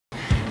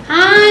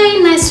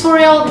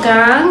Tutorial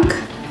gang,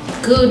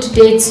 good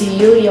day to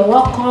you. You're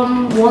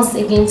welcome once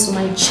again to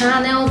my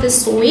channel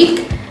this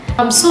week.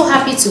 I'm so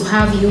happy to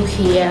have you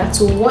here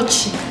to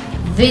watch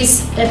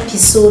this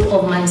episode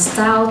of my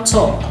style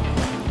talk.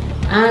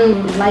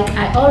 And like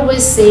I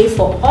always say,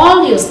 for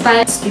all your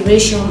style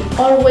inspiration,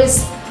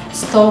 always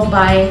stop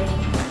by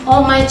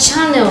on my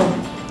channel.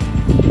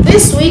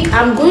 This week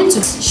I'm going to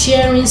be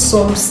sharing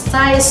some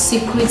style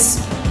secrets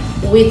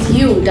with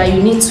you that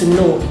you need to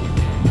know.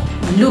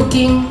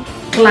 Looking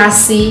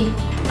classy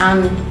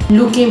and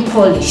looking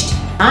polished.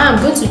 I'm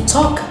going to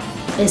talk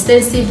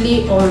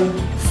extensively on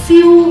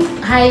few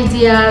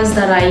ideas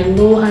that I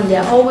know, and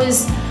they're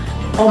always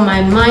on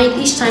my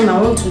mind each time I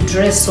want to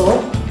dress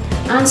up.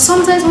 And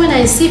sometimes when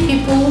I see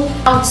people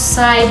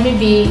outside,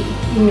 maybe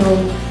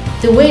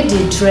the way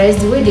they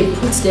dress, the way they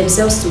put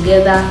themselves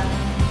together,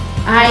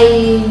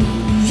 I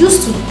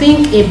used to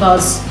think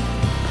about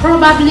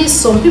probably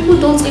some people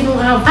don't even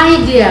have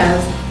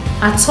ideas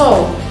at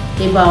all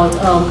about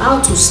how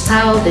to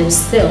style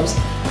themselves.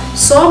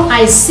 Some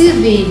I see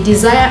the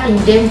desire in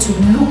them to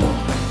look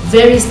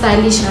very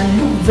stylish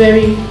and look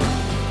very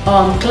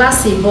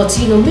classy, but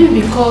maybe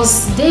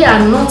because they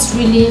are not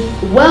really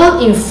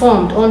well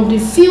informed on the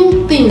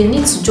few things they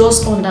need to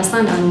just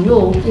understand and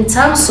know in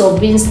terms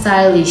of being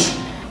stylish.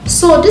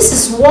 So this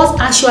is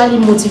what actually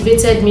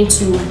motivated me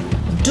to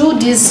do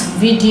this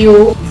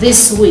video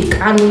this week,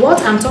 and what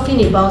I'm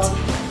talking about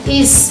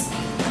is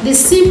the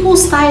simple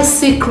style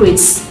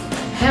secrets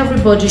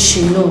everybody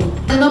should know.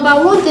 The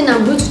number one thing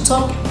I'm going to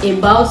talk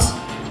about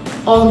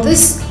on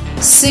this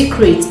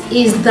secret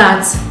is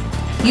that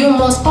you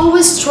must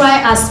always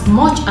try as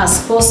much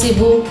as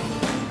possible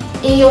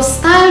in your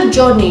style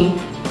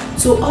journey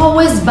to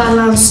always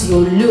balance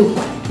your look.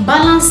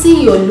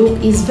 Balancing your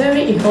look is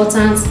very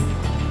important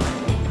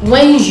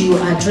when you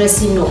are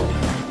dressing up.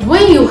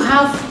 When you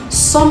have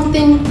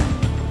something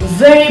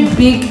very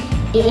big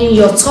in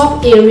your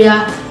top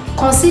area,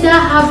 consider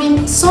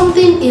having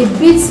something a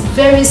bit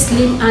very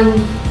slim and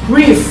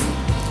brief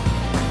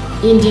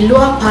in the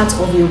lower part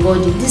of your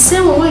body. The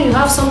same way when you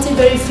have something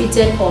very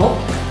fitted up,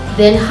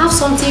 then have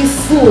something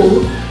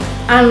full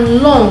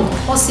and long,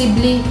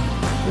 possibly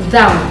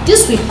down.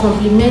 This will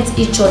complement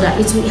each other.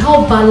 It will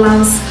help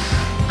balance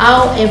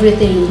how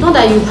everything is. Not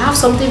that you have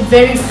something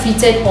very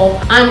fitted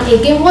up and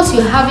again what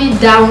you're having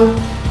down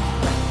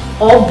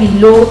or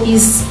below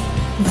is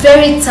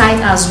very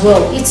tight as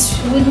well. It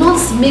will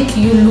not make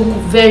you look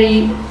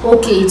very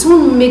okay. It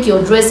won't make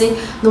your dressing,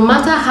 no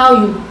matter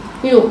how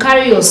you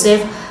carry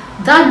yourself,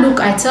 that look,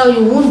 I tell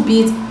you, won't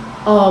be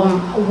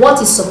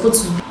what is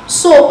supposed to be.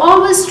 So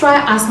always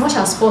try as much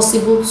as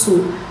possible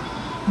to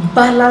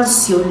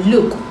balance your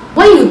look.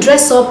 When you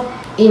dress up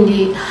in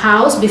the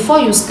house, before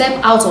you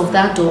step out of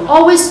that door,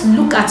 always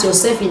look at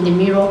yourself in the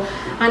mirror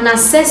and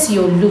assess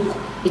your look.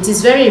 It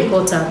is very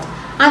important.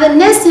 And the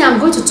next thing I'm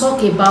going to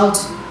talk about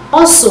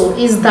also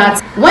is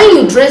that when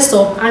you dress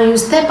up and you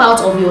step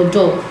out of your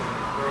door,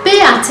 pay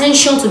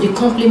attention to the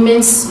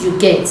compliments you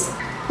get.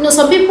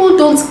 Some people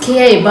don't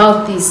care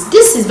about this.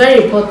 This is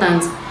very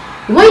important.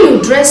 When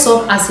you dress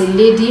up as a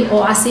lady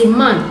or as a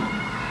man,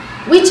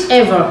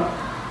 whichever,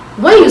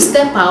 when you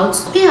step out,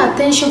 pay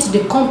attention to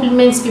the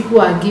compliments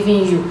people are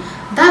giving you.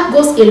 That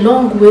goes a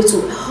long way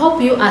to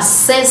help you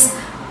assess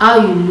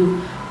how you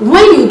look.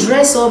 When you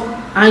dress up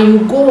and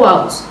you go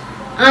out,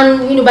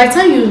 and by the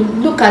time you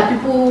look at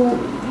people,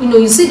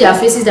 you see their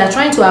faces, they're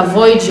trying to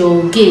avoid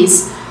your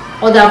gaze,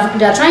 or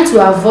they're trying to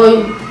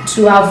avoid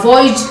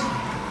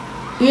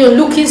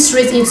looking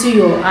straight into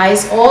your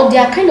eyes, or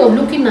they're kind of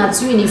looking at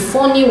you in a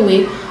funny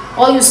way,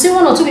 or you see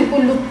one or two people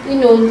look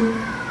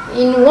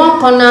in one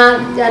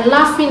corner, they're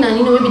laughing,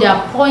 and maybe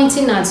they're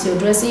pointing at your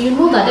dressing. You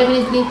know that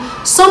definitely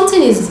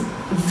something is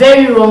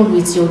very wrong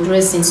with your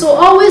dressing. So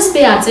always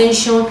pay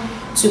attention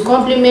to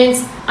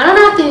compliments.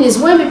 Another thing is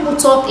when people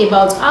talk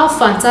about how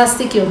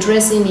fantastic your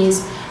dressing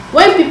is,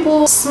 when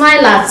people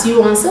smile at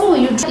you and say, oh,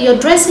 your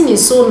dressing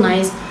is so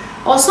nice,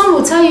 or some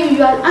will tell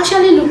you are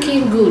actually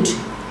looking good,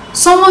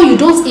 someone you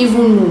don't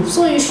even know.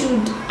 So you should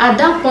at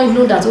that point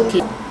know that, okay,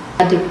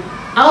 the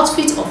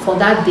outfit for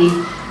that day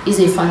is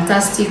a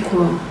fantastic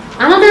one.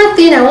 Another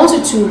thing I want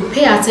you to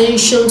pay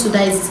attention to,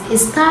 that is a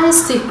style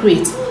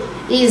secret,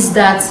 is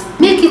that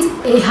make it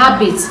a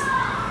habit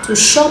to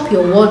shop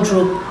your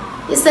wardrobe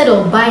instead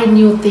of buying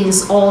new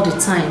things all the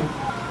time.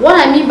 What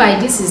I mean by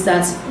this is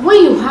that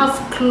when you have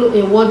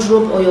a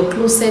wardrobe or your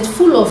closet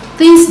full of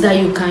things that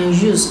you can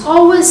use,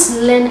 always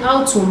learn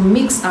how to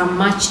mix and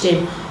match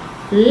them.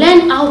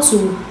 Learn how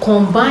to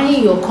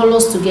combine your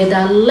colors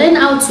together. Learn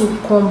how to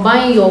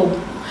combine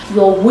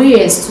your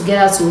wears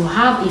together to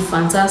have a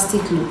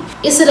fantastic look.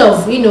 Instead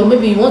of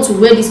maybe you want to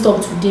wear this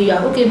top today, you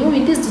are okay,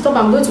 maybe this is the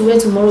top I'm going to wear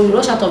tomorrow. You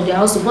rush out of the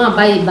house to go and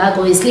buy a bag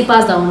or a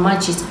slippers that will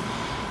match it.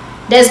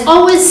 There's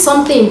always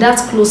something in that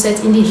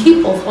closet, in the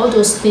heap of all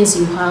those things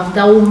you have,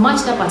 that will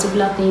match that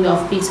particular thing you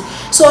have picked.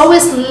 So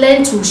always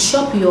learn to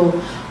shop your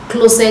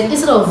closet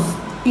instead of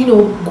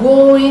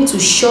going to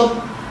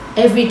shop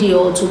every day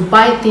or to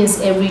buy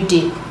things every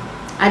day.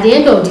 At the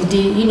end of the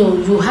day,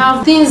 you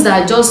have things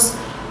that just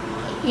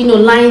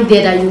lying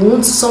there that you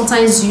won't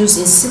sometimes use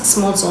in 6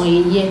 months or a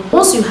year.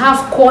 Once you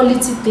have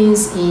quality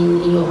things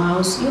in your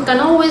house, you can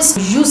always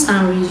use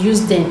and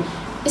reuse them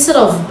instead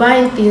of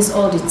buying things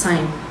all the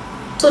time.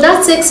 So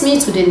that takes me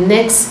to the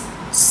next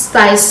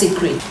style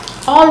secret.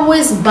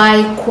 Always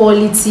buy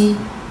quality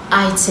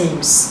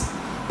items.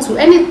 So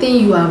anything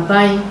you are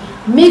buying,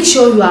 make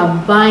sure you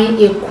are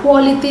buying a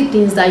quality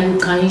things that you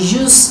can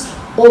use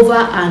over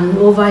and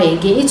over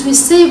again. It will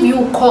save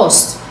you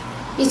cost.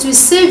 It will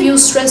save you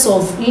stress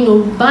of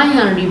buying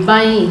and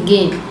rebuying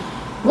again.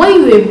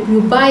 When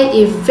you buy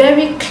a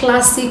very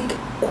classic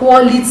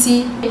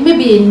quality,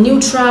 maybe a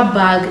neutral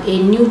bag,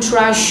 a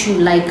neutral shoe,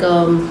 like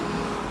a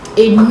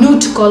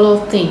nude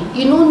color thing.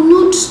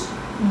 Nude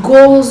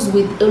goes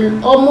with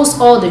almost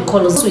all the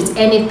colors, with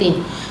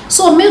anything.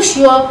 So make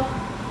sure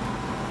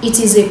it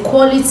is a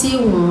quality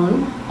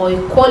one or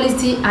a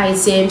quality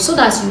item so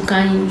that you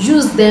can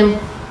use them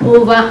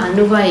over and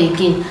over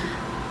again.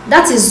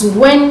 That is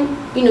when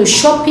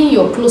shopping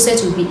your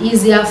closet will be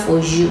easier for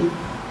you.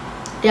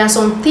 There are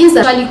some things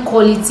that are actually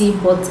quality,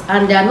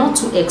 and they are not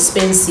too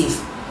expensive.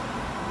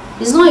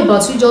 It's not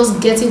about you just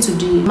getting to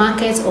the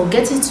market or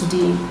getting to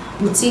the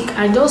boutique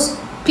and just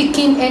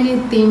picking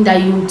anything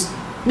that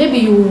maybe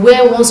you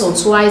wear once or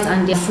twice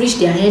and they've reached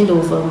their end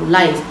of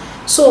life.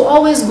 So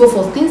always go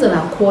for things that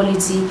are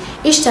quality.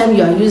 Each time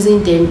you are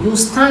using them, you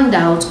stand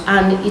out,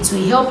 and it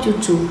will help you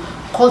to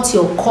cut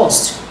your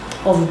cost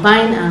of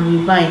buying and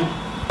rebuying.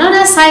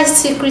 Another size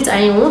secret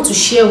I want to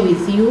share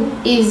with you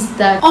is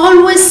that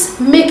always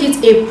make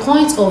it a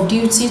point of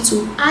duty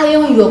to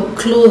iron your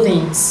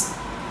clothing,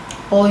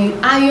 or you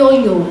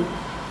iron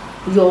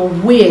your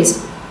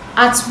wears.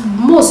 At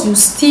most, you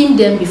steam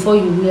them before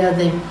you wear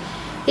them.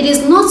 It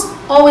is not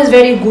always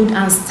very good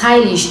and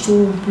stylish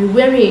to be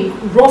wearing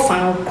rough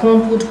and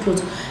crumpled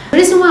clothes. The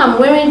reason why I'm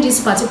wearing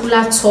this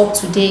particular top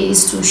today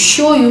is to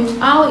show you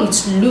how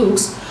it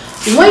looks.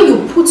 When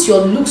you put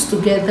your looks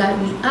together,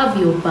 you have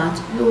your bath,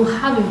 you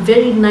have a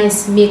very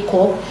nice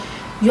makeup,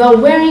 you are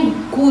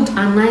wearing good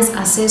and nice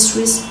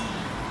accessories,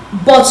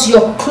 but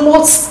your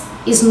clothes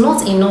is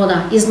not in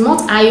order, is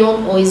not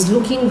ironed, or is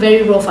looking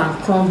very rough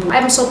and crumpled.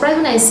 I'm surprised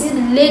when I see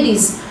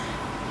ladies,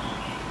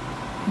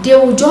 they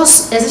will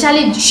just,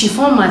 especially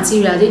chiffon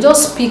material, they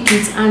just pick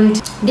it and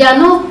they are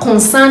not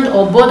concerned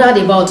or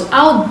bothered about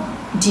how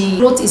the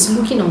cloth is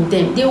looking on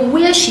them. They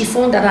wear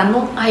chiffon that are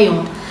not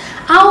ironed.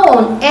 How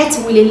on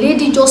earth will a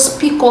lady just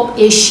pick up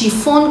a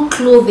chiffon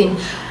clothing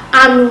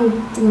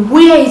and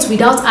wear it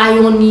without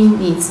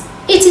ironing it?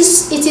 It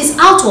is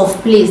out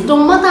of place.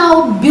 No matter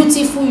how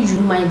beautiful you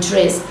might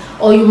dress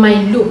or you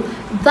might look,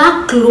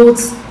 that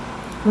clothes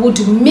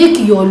would make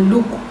your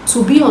look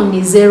to be on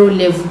a zero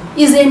level.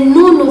 Is a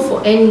no-no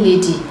for any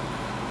lady.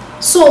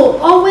 So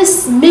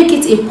always make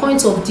it a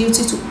point of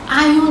duty to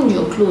iron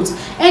your clothes.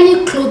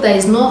 Any clothes that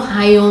is not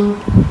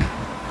ironed,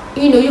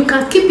 you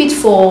can keep it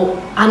for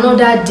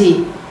another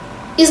day.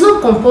 It's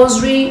not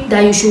compulsory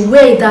that you should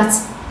wear it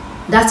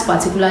that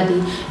particular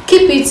day.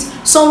 Keep it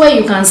somewhere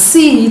you can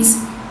see it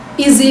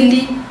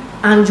easily,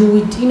 and you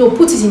would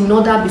put it in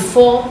order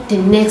before the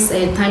next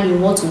time you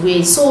want to wear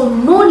it. So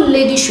no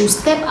lady should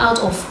step out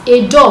of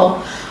a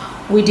door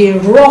with a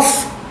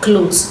rough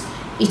clothes.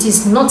 It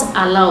is not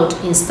allowed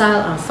in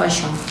style and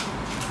fashion.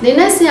 The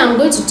next thing I'm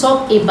going to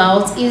talk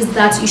about is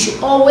that you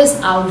should always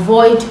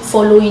avoid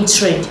following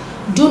trend.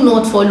 Do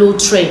not follow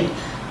trend.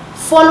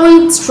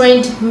 Following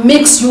trend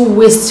makes you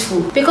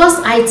wasteful, because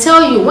I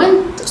tell you,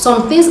 when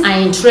some things are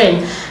in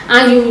trend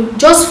and you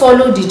just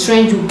follow the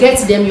trend, you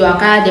get them, you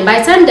acquire them. By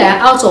the time they are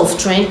out of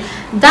trend,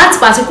 that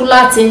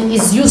particular thing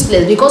is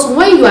useless, because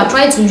when you are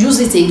trying to use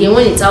it again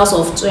when it's out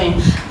of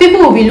trend,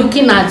 people will be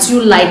looking at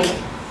you like,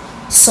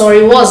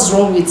 sorry, what's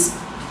wrong with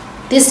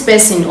this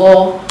person,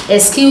 or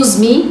excuse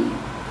me.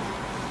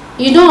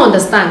 You don't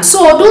understand.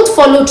 So don't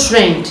follow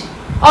trend.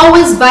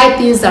 Always buy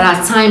things that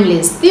are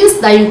timeless,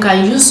 things that you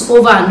can use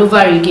over and over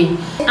again.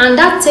 And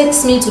that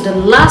takes me to the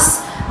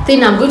last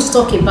thing I'm going to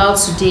talk about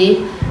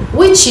today,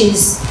 which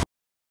is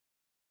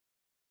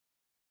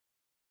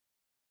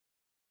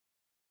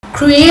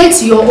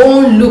create your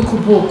own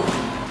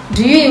lookbook.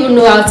 Do you even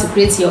know how to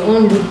create your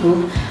own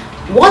lookbook?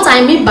 What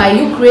I mean by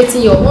you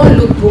creating your own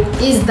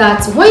lookbook is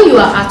that when you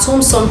are at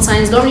home,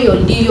 sometimes during your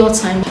leisure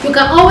time, you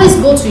can always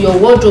go to your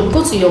wardrobe,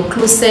 go to your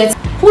closet,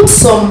 put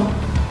some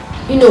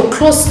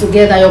clothes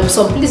together,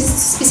 some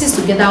pieces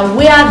together,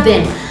 wear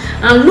them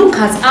and look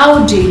at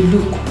how they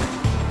look.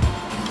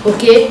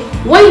 Okay,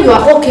 when you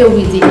are okay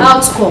with the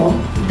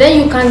outcome,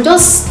 then you can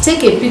just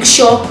take a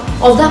picture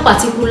of that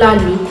particular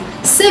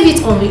look, save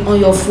it on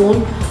your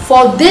phone.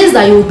 For days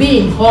that you'll be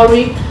in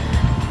hurry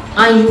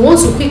and you want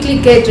to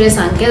quickly get dressed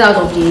and get out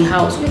of the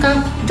house, you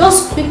can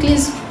just quickly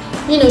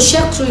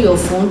check through your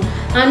phone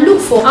and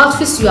look for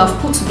outfits you have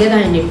put together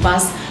in the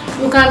past.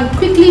 You can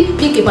quickly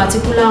pick a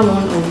particular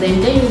one of them,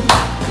 then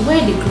you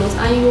wear the clothes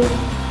and you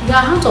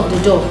are out of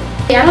the door.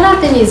 Another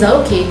thing is that,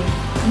 okay,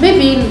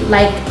 maybe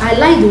like I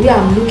like the way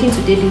I'm looking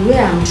today, the way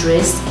I'm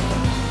dressed.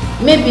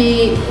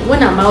 maybe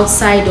when I'm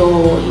outside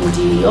or in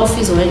the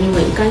office or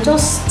anywhere, you can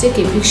just take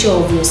a picture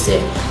of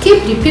yourself.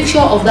 Keep the picture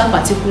of that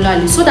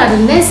particularly, so that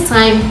the next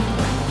time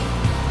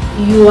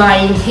you are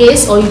in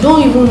haste or you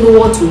don't even know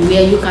what to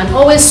wear, you can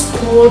always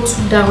scroll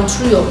down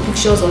through your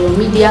pictures or your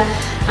media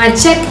and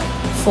check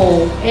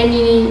for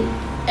any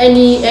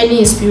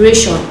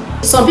inspiration.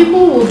 Some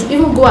people would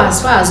even go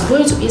as far as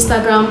going to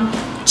Instagram,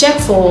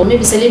 check for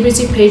maybe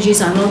celebrity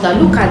pages and all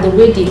that. Look at the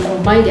way they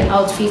combine their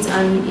outfits,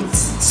 and it's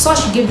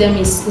such give them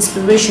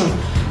inspiration.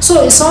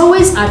 So it's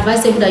always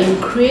advisable that you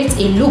create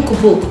a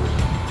lookbook,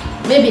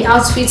 maybe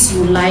outfits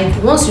you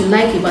like. Once you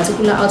like a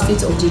particular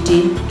outfit of the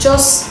day,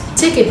 just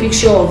take a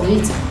picture of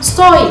it,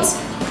 store it.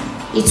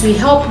 It will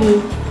help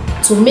you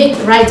to make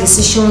right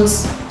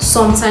decisions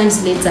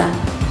sometimes later.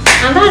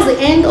 And that's the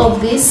end of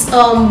this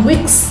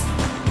week's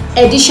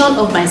edition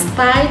of my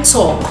style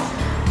talk.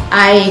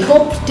 I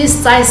hope this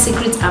style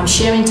secret I'm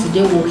sharing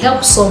today will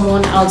help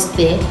someone out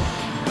there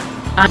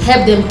and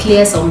help them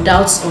clear some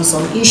doubts on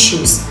some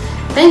issues.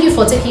 Thank you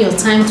for taking your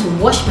time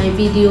to watch my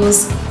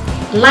videos,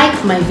 like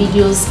my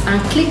videos,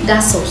 and click that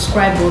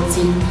subscribe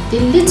button, the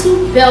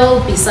little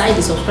bell beside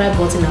the subscribe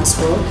button as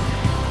well.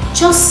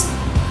 Just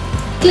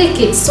click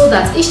it so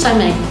that each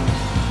time I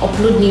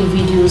upload new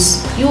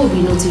videos, you will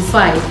be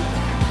notified.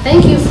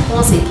 Thank you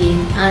once again,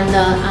 and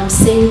I'm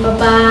saying bye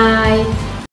bye.